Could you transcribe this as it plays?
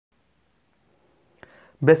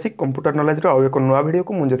Basic computer knowledge आउ एक नुआ वीडियो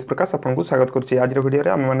को मुझे ज्योतिप्रकाश आपको स्वागत करुच्ची। आज वीडियो रे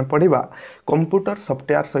आम मैंने पढ़ा कंप्यूटर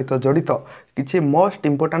सॉफ्टवेयर सहित जड़ित किसी मोस्ट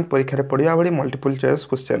इंपोर्टेंट परीक्षा पढ़ा भाई मल्टीपल चॉइस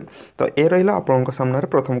क्वेश्चन। तो ये रहा आपंक सामने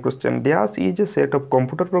प्रथम question. Dash is a set of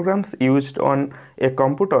computer programs used on a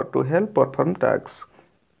computer to help perform task.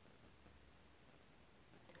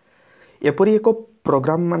 एपरी एक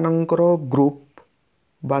प्रोग्राम मानकर ग्रुप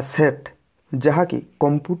बा सेट जहाँकि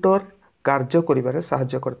कंप्यूटर कार्य करिबारे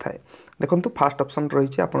साहाय्य करथाय। देखंतु फास्ट ऑप्शन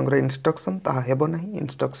रही आपनकर इंस्ट्रक्शन ताहा हेबो नहीं।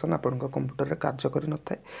 इंस्ट्रक्शन आपनकर कंप्यूटर रे कार्य करि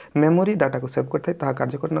नथाय। मेमोरी डाटा को सेव करथाय ताहा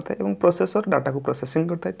कार्य करि नथाय एवं प्रोसेसर डाटा को प्रोसेसिंग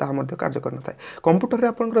करथाय ताहा मध्ये कार्य करि नथाय। कंप्यूटर रे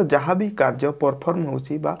आपनकर जहाँ भी कार्य परफॉर्म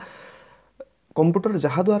होउची बा कंप्यूटर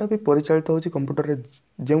जहाँ द्वारा भी परिचालित होउची कंप्यूटर रे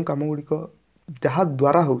जेउ काम गुडी को जहाँ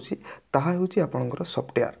द्वारा होउची ताहा होउची आपनकर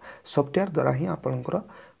सॉफ्टवेयर। सॉफ्टवेयर द्वारा ही आपनकर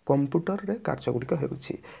कंप्यूटर रे कार्य गुडी को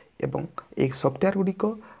हेउची एवं एक सॉफ्टवेयर गुडी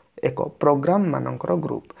को एक प्रोग्राम मानकर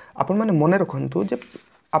ग्रुप। आपण माने मने रखंतु जे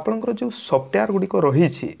आपनकर जो सॉफ्टवेयर गुडी को रही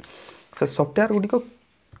से सॉफ्टवेयर गुडी को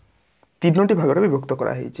तीनोटी भाग में विभक्त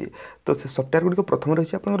करा हेची। तो से सॉफ्टवेयर गुडी को प्रथम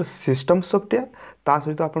रही आपनकर सिस्टम सॉफ्टवेयर, ता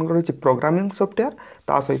सहित आपनकर रही प्रोग्रामिंग सॉफ्टवेयर,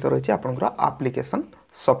 ता सहित रही आपनकर एप्लिकेशन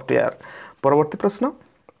सॉफ्टवेयर। परवर्ती प्रश्न।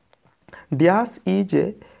 Dash is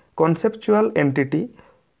a conceptual entity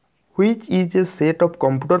which is a set of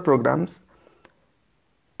computer programs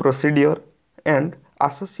procedure and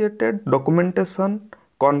associated documentation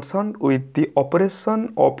concerned with the operation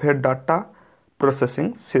of a data processing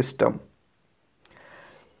system।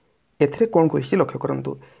 एथरे कौन कही लक्ष्य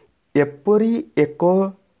करंतु एपरी एक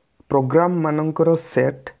प्रोग्राम मानकर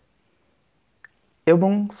सेट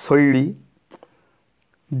एवं शैली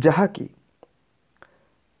जहाँकि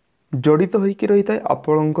जड़ित होइकी रही था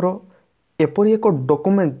आपणकर एपरी एक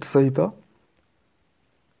डॉक्यूमेंट सहित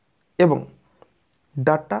एवं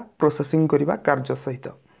डाटा प्रोसेसिंग करने कार्य सहित।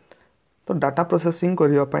 तो डाटा प्रोसेसिंग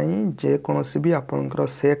करने जेकोसी भी आपंकर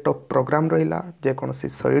सेट ऑफ प्रोग्राम रहा, जेकोसी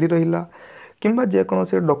शैली रहा किंबा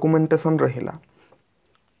जेकोसी डॉक्यूमेंटेशन रहा,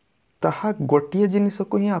 ताहा गोटे जिनिस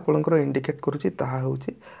को ही आपंकर इंडिकेट करुच्ची ताहा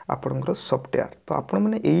होची आपंकर सॉफ्टवेयर। तो आपण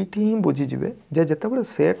मैंने एइठी ही बुझीजिबे जे जेतेबेले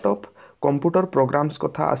सेट ऑफ कंप्यूटर प्रोग्राम्स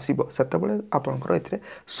कथा आसीबो सेतेबेले आपंकर एथिरे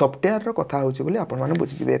सॉफ्टवेयर रो कथा होची बोली आपण माने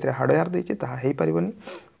बुझीजिबे। एथिरे हार्डवेयर देछि ताहा हेइ परिबनी,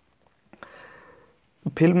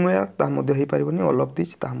 फिल्मवेयर ता मध्य हो पारिबनी, ऑल ऑफ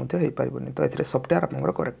दिस ता मध्य हो पारिबनी। तो एथिरे सॉफ्टवेयर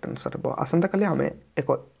आपनकर करेक्ट आंसर हेबो। आसंता काली आमे एक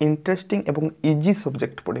इंटरेस्टिंग एवं इजी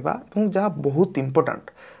सब्जेक्ट पढ़िबा एवं जहा बहुत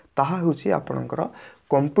इंपोर्टेंट ताहा होची आपनकर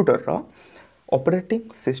computer row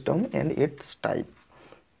operating system and it's type.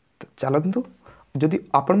 तो चलंतु जदि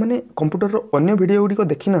आपण माने कंप्यूटर रो अन्य वीडियो गुडी को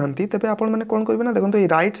देखि नाहंती तबे आपण माने कोन करबे ना, देखंतु ए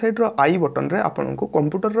राइट साइड रो आई बटन रे आपनको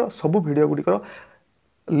कंप्यूटर रो सब वीडियो गुडी को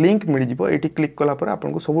लिंक मिल जिवो। एटी क्लिक कला पर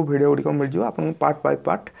आपनको सब वीडियो गुडी को मिल जिवो। आपनको पार्ट बाय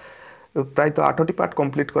पार्ट प्राय तो 8टी पार्ट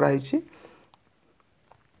कंप्लीट करा हिची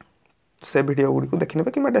से वीडियो गुडी को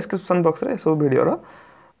देखिनेबे किमा डिस्क्रिप्शन बॉक्स रे सब वीडियो रो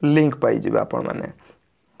लिंक पाई जिवो आपण माने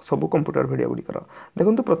सब कंप्यूटर वीडियो गुडी करो।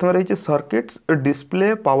 देखंतु प्रथम रही circuits,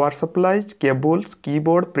 display, power supplies, cables,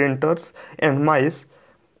 keyboard, printers and mouse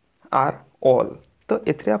are all. तो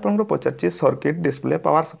एथरे आपनको पचारछि circuit, display,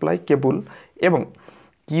 power supply, cable एवं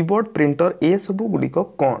कीबोर्ड, प्रिंटर ए सबू गुड़िक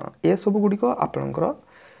कौन ए सबू गुड़िक आपणकर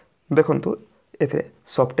देखंतु एथरे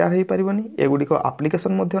सॉफ्टवेयर हो पारिबनी, एगुड़िक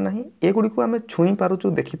एप्लिकेशन मध्य नहीं, एगुड़िक आमे छुई पारुचु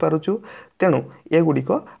देखि पारुचु, तेणु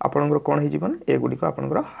एगुड़िक आपणकर कौन हो जीवन एगुड़िक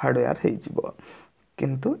आपणकर हार्डवेयर हो जीव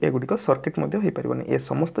किंतु एगुड़िक सर्किट मध्य हो पारिबनी। ए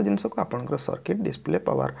समस्त जिनिस को आपणकर circuit, display,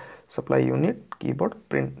 power supply unit, keyboard,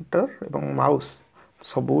 printer एवं माउस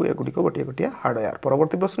सबू एगुड़िक गोटे गोटे हार्डवेयर।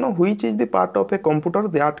 परवर्ती प्रश्न। Which is the part of a computer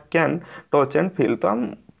that can touch and feel. तो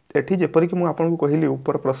हम एठी जेपरिक मु आपनको कहली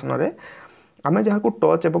ऊपर प्रश्न रे आमे जहाँ को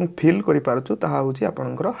टच एवं फील करि पारछु ताहा होची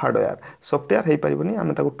आपनकर हार्डवेयर। सॉफ्टवेयर हे पारिबनी,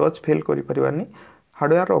 आमे ताको टच फील करि परिबानी।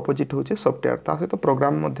 हार्डवेयर रो अपोजिट होची सॉफ्टवेयर, ता सहित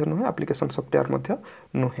प्रोग्राम मध्य नुहे, एप्लिकेशन सॉफ्टवेयर मध्य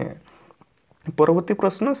नुहे। परवर्ती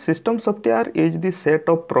प्रश्न। System software is the set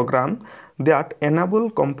of programme that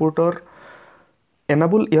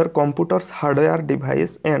enable your computer's hardware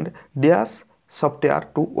device and dash software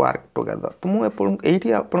to work together। तो मु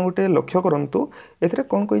एठी आपण गोटे लक्ष्य करंतु एथरे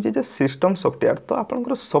कोन कहि जे सिस्टम सॉफ्टवेयर। तो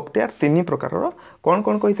आपनकर सॉफ्टवेयर तीन प्रकार रो कोन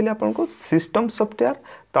कोन कहितले आपनको सिस्टम सॉफ्टवेयर,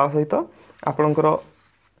 ता सहित आपनकर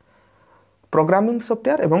प्रोग्रामिंग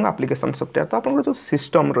सॉफ्टवेयर एवं एप्लिकेशन सॉफ्टवेयर। तो आपनकर जो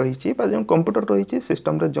सिस्टम रहिछि बा जो कंप्यूटर रहिछि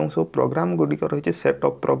सिस्टम रे जो सब प्रोग्राम गुडी को रहिछि सेट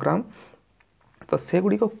ऑफ प्रोग्राम, तो से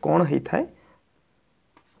गुडी को कोन हेइ थाय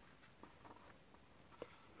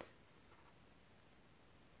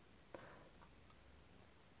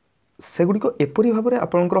सेगुड़ी को एपरी भाव में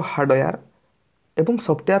आपंकर हार्डवेयर एवं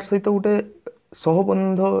सॉफ्टवेयर सहित गोटे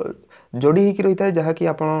सहबंध जोड़ी होकर रही है जहाँकि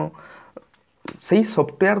आपण से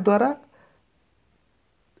सॉफ्टवेयर द्वारा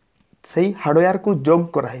से हार्डवेयर को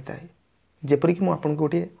जोग कराई थाए जेपरिक मुझे आपको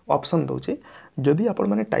गोटे ऑप्शन दूसरी जदि आपण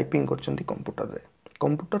मैंने टाइपिंग करछंती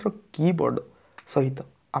कंप्यूटर कीबोर्ड सहित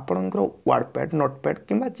आपणकर वर्डपैड नोटपैड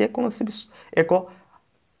किंबा जेकोसी भी एक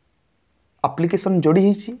एप्लिकेशन जोड़ी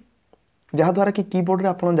होती जहाँद्वारा कि कीबोर्ड रे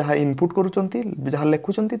आपण जहाँ इनपुट करूचंती जहाँ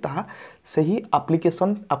लिखुचंती ताहा सही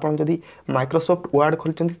एप्लिकेशन आपण जदि माइक्रोसॉफ्ट वर्ड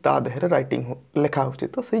खोलिचंती ता देहरे राइटिंग लेखा होची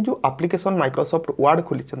तो सही जो एप्लिकेशन माइक्रोसॉफ्ट वर्ड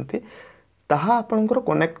खोलिचंती ताहा आपणकर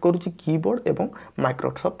कनेक्ट करूची कीबोर्ड एवं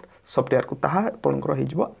माइक्रोसॉफ्ट सॉफ्टवेयर को ताहा आपणकर हे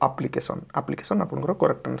जिवो एप्लिकेशन आपणकर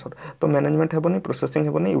करेक्ट आंसर तो मैनेजमेंट हेबनी प्रोसेसिंग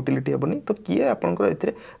हेबनी यूटिलिटी हेबनी तो किए आपणकर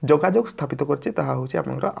एथिरे जोगाजोग स्थापित करची ताहा होची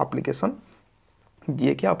आपणकर एप्लिकेशन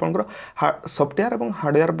जी कि आपणकर सॉफ्टवेयर एवं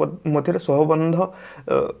हार्डवेयर मध्य सहबंध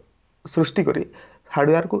सृष्टि करी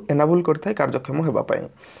हार्डवेयर को एनाबल करथाय कार्यक्षम हेबा पई।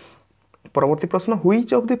 परवर्ती प्रश्न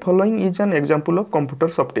which of the following is an example of computer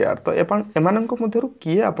software तो एमानक मध्यरु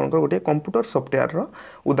किए आपणकर गोटे कंप्यूटर सॉफ्टवेयर रो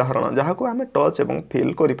उदाहरण जहाँ को आमे टच एवं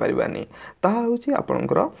फील करि परिबानी ताहा होची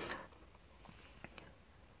आपणकर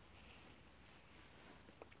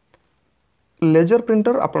लेजर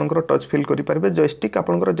प्रिंटर आपणकर टच फील करि परिबे जॉयस्टिक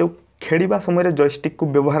आपणकर जो खेडिबा समय रे जॉयस्टिक को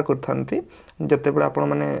व्यवहार करथांती जते बेला आपण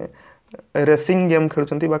माने रेसिंग गेम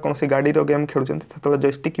खेलुचंती बा कोनसी गाड़ी रो गेम खेलुचंती ततले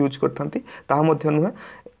जॉयस्टिक यूज करथांती ताहा मध्य नुहे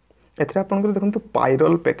एथरे आपणकर देखंतु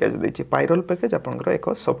पायरल पैकेज देछि पायरल पैकेज आपणकर एक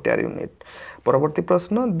सॉफ्टवेयर यूनिट। परवर्ती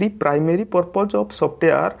प्रश्न the primary purpose of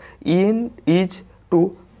software is to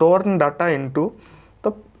turn data into तो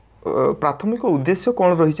प्राथमिक उद्देश्य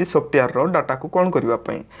कौन रही सॉफ्टवेयर रो डाटा को कौन करबा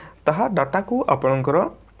पई ताहा डाटा को आपणकर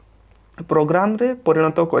प्रोग्राम रे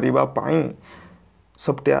परिणत करिबा पई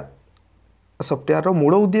सॉफ्टवेयर रो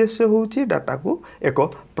मूल उद्देश्य होची डाटा को एक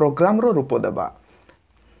प्रोग्राम रो रूप देबा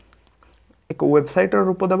एक वेबसाइट रो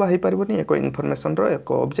रूप देबा हे परिबनी एक इन्फॉर्मेशन रो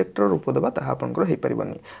एक ऑब्जेक्ट रो रूप देबा ताहा आपणकर हे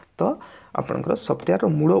परिबनी तो आपणकर सॉफ्टवेयर रो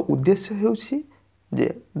मूल उद्देश्य होची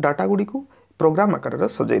जे डाटा गुडी को प्रोग्राम आकार रे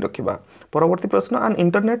सजाई रखिबा। परवर्ती प्रश्न आन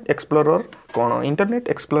इंटरनेट एक्सप्लोरर कौन इंटरनेट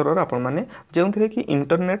एक्सप्लोरर आपण माने जेउथरे कि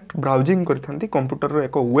इंटरनेट ब्राउजिंग करथांती कंप्यूटर रो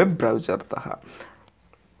एक वेब ब्राउजर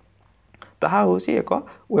ताहा होची एक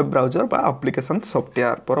वेब ब्राउजर बा एप्लिकेशन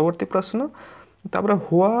सॉफ्टवेयर। परवर्ती प्रश्न तापर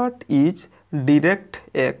व्हाट इज डायरेक्ट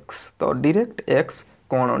एक्स तो डायरेक्ट एक्स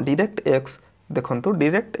कौन डायरेक्ट एक्स देखंतु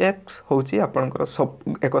डायरेक्ट एक्स होची आपणकर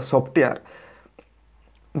एक सॉफ्टवेयर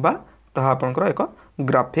बा ताहा आपणकर एक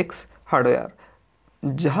ग्राफिक्स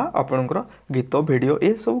हार्डवेयर जहाँ आपणकर गीत वीडियो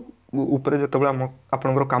ए सब ऊपर जतबे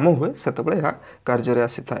आपणकर काम हुए सेतबे या कार्य रे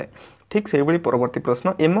आसी थाए ठीक से बड़ी। परवर्ती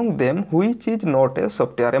प्रश्न among them which is not a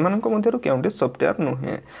software एमानक मध्यरु केउंटे software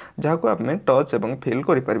नुहे जहाँ को आमे टच एवं फील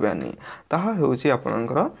करि परबानी ताहा होची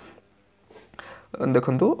आपणकर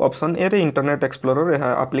देखंतु ऑप्शन ए रे इंटरनेट एक्सप्लोरर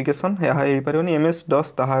या एप्लिकेशन या हे परिबनी एमएस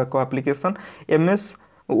डॉस ताहा को एप्लिकेशन एमएस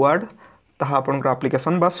वर्ड ताहा आपणकर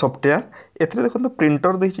एप्लिकेशन बा सॉफ्टवेयर एथरे देखंतु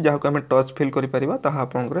प्रिंटर देछि जहाँ को आमे टच फील करि परिबा ताहा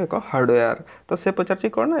आपणकर एक हार्डवेयर तो से पचारछि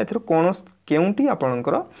कोन एथरे कोन केउंटी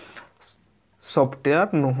आपणकर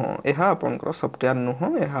सॉफ्टवेयर नुह एहा आपणकर सॉफ्टवेयर नुह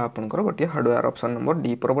एहा आपणकर गोटे हार्डवेयर ऑप्शन नंबर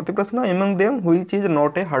डी। परवर्ती प्रश्न among them which is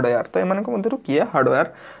not a hardware तो एमानक मध्यरु किए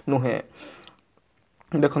हार्डवेयर नुहे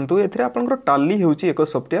देखंतु एथरे आपणकर टाली होउची एक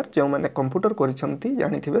सॉफ्टवेयर जो माने कंप्यूटर करिसंती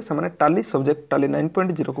जानिथिबे से माने टाली सब्जेक्ट टाली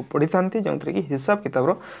 9.0 को पढिथांती जोंथरे कि हिसाब किताब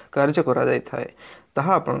रो कार्य करा जाय थाए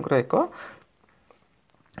ताहा आपणकर एक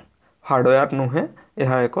हार्डवेयर नुहे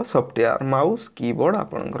एहा एक सॉफ्टवेयर माउस कीबोर्ड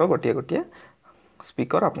आपणकर गोटे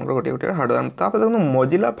स्पीकर आपणकर गोटे हार्डवेयर तापर देखो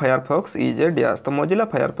Mozilla Firefox is a dash तो मोजिला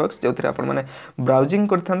फायरफॉक्स जोथरे आपण माने ब्राउजिंग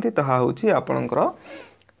करथांती ताहा होउची आपणकर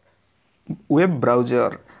वेब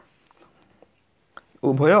ब्राउजर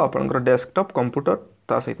उभय आपणकर डेस्कटॉप कंप्यूटर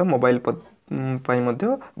ता सहित मोबाइल पाई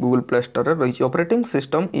मध्य गूगल प्ले स्टोर रे रही operating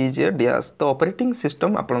system is a dash तो ऑपरेटिंग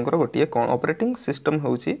सिस्टम आपणकर गोटे कोन ऑपरेटिंग सिस्टम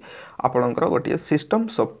होउची आपणकर गोटे सिस्टम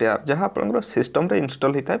सॉफ्टवेयर जहाँ आपणकर सिस्टम रे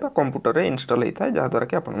इंस्टॉल हिताय बा कंप्यूटर रे इंस्टॉल हिताय जहाँ द्वारा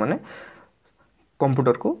कि आपण माने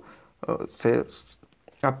कंप्यूटर को से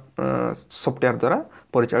सॉफ्टवेयर द्वारा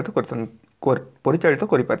परिचालित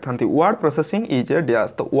करि पारथांती। Word processing is a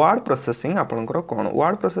dash तो वर्ड प्रोसेसिंग आपणकर कोन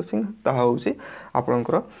वर्ड प्रोसेसिंग ताहा होउची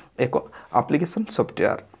आपणकर एक एप्लिकेशन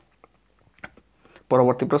सॉफ्टवेयर।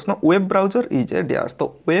 परवर्ती प्रश्न web browser is a dash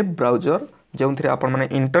तो वेब ब्राउजर जोंथरे आपण माने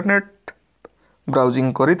इंटरनेट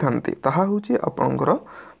ब्राउजिंग करिथांती ताहा होउची आपणकर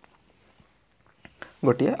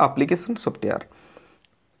गोटे एप्लिकेशन सॉफ्टवेयर।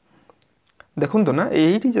 देखो ना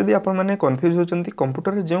यही जदि आपण मैंने कन्फ्यूज होती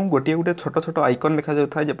कंप्यूटर जो गोटे गोटे छोट छोट आइकन देखा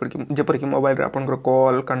जाए जपरिक मोबाइल रे आपनकर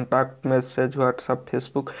call contact message WhatsApp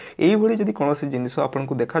Facebook यही जदि कौन जिनिस आपन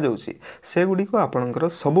को देखा जाउची से गुडी को आपनकर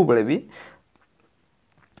सब बेले भी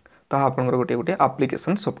ता आपनकर गोटे गोटे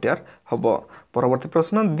एप्लिकेशन सॉफ्टवेयर हबो। परवर्ती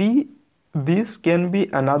प्रश्न दी this can be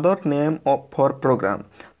another name of for programme.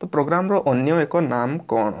 तो प्रोग्राम रो अन्य एक नाम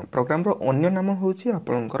कौन? प्रोग्राम रो अन्य नाम होची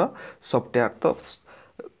आपनकर सॉफ्टवेयर। तो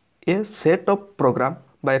ए सेट ऑफ प्रोग्राम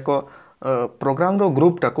बा एक प्रोग्राम रो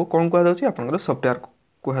ग्रुप टाको कौन कहा जाउची? आपनकर सॉफ्टवेयर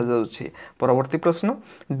कहा जाउची। परवर्ती प्रश्न,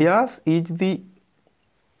 dash is the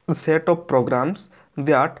set of programs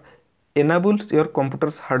that enables your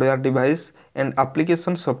computer's hardware device and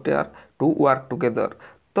application software to work together।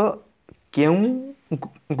 तो केउं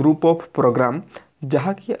ग्रुप ऑफ प्रोग्राम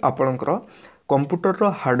जहाँकि आपणकर कंप्यूटर रो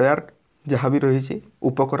हार्डवेयर जहाँ भी रही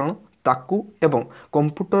उपकरण ताकू एवं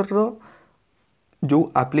कंप्यूटर रो जो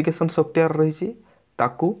एप्लिकेशन सॉफ्टवेयर रही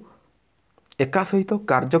ताकू एका सहित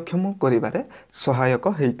कार्यक्षम करिबारे सहायक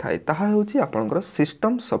होइथाय। ताहा होची आपणकर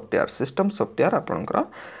सिस्टम सॉफ्टवेयर। सिस्टम सॉफ्टवेयर आपणकर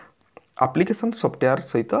एप्लिकेशन सॉफ्टवेयर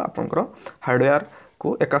सहित आपणकर हार्डवेयर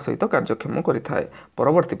को एका सहित कार्यक्षम करिथाय।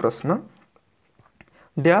 परवर्ती प्रश्न,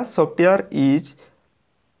 dash software is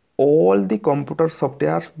all the computer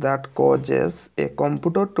softwares that causes a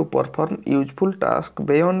computer to perform useful task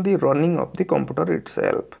beyond the running of the computer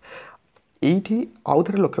itself। एठी आउ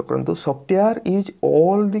थे लक्ष्य करंतु, software is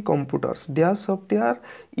all the computers dash software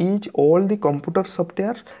is all the computer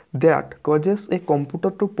software that causes a computer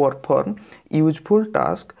to perform useful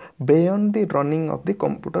task beyond the running of the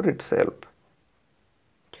computer itself.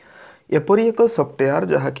 एपरी एक software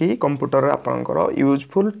जहाँकि computer आपंकर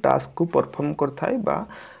useful task को perform करथाय बा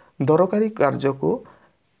दरकारी कार्य को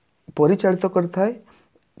परिचालित करथाय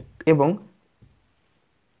एवं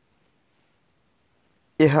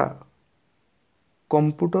यह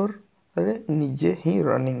कंप्यूटर रे निजे ही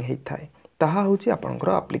रनिंग होता है। ताहा होची आपनकर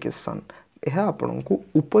एप्लिकेशन। यह आपनको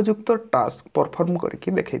उपयुक्त टास्क परफॉर्म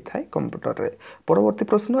करके देखै थाए कंप्यूटर रे। परवर्ती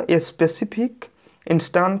प्रश्न, a specific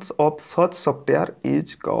instance of such software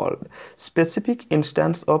is called. Specific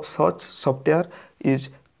instance of such software is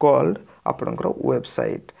called आपनकर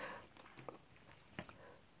वेबसाइट।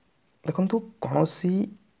 देखंतु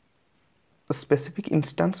कोनोसी specific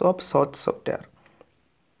instance of such software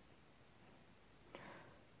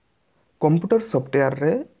computer software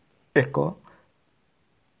रे एक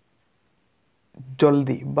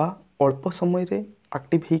जल्दी बा अल्प समय रे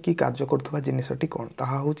एक्टिव ही की कार्य करथवा जिनिसटी कोन?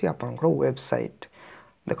 ताहा होची आपनकर वेबसाइट।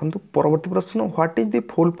 देखंतु परवर्ती प्रश्न, what is the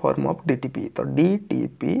full form of DTP. तो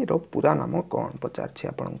डीटीपी रो पूरा नाम कोन पचारछि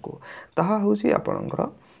आपनको? ताहा होची आपनकर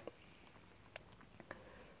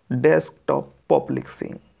desktop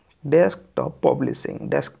publishing. Desktop publishing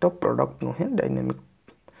desktop product नुहे, डायनामिक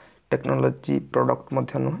टेक्नोलोजी प्रोडक्ट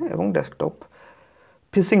मध्य नुहे एवं डेस्कटॉप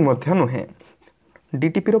फिशिंग मध्य नुहे।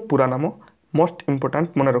 डीटीपी रो पूरा नाम मोस्ट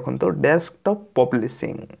इंपोर्टेंट मन रखंतु डेस्कटॉप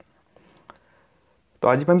पब्लिशिंग। तो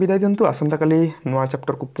आज विदाय दिंतु, आसंता काली नुआ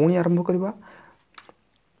चैप्टर को पुणी आरंभ करवा।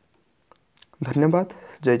 धन्यवाद।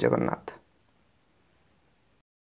 जय जगन्नाथ।